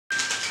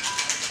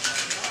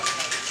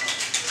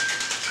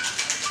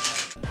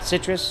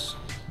Citrus,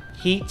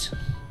 heat,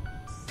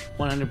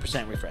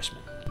 100%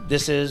 refreshment.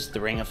 This is the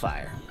Ring of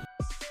Fire.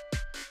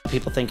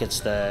 People think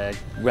it's the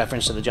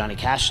reference to the Johnny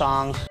Cash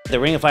song. The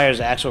Ring of Fire is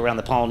actually around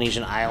the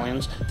Polynesian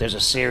islands. There's a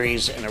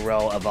series in a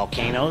row of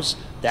volcanoes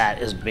that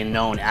has been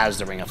known as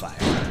the Ring of Fire.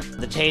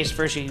 The taste,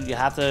 first you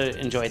have to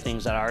enjoy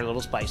things that are a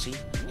little spicy,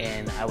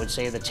 and I would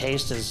say the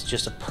taste is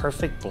just a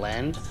perfect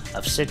blend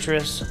of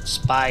citrus,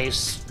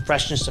 spice,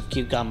 freshness of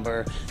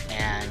cucumber,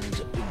 and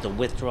the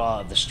withdrawal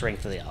of the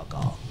strength of the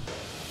alcohol.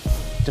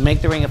 To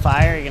make the Ring of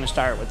Fire, you're going to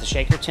start with the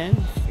shaker tin.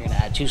 You're going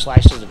to add 2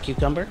 slices of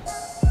cucumber.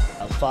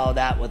 I'll follow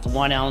that with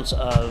 1 ounce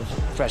of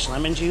fresh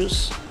lemon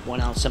juice,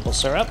 1 ounce simple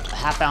syrup, a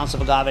 ½ ounce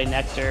of agave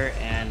nectar,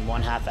 and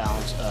 1/2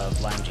 ounce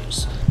of lime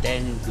juice.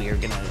 Then we are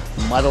going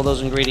to muddle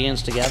those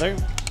ingredients together.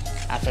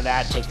 After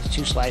that, take the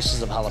 2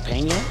 slices of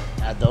jalapeno,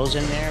 add those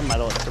in there,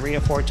 muddle it 3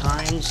 or 4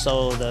 times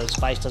so the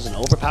spice doesn't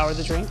overpower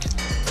the drink.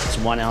 It's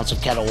 1 ounce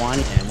of Ketel One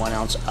and 1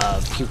 ounce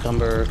of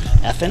cucumber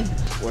Effen.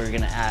 We're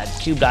going to add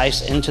cubed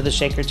ice into the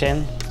shaker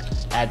tin,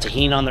 add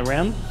tajin on the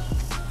rim,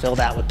 fill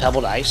that with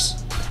pebbled ice.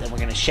 Then we're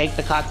going to shake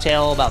the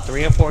cocktail about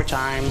 3 or 4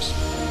 times.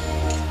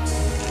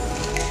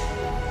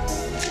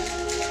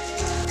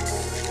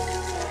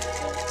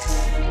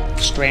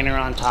 Strainer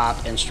on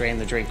top and strain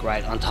the drink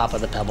right on top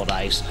of the pebbled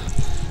ice.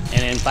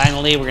 And then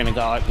finally, we're going to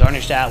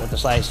garnish that with a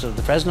slice of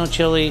the Fresno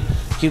chili,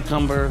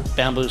 cucumber,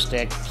 bamboo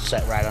stick,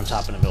 set right on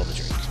top in the middle of the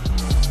drink.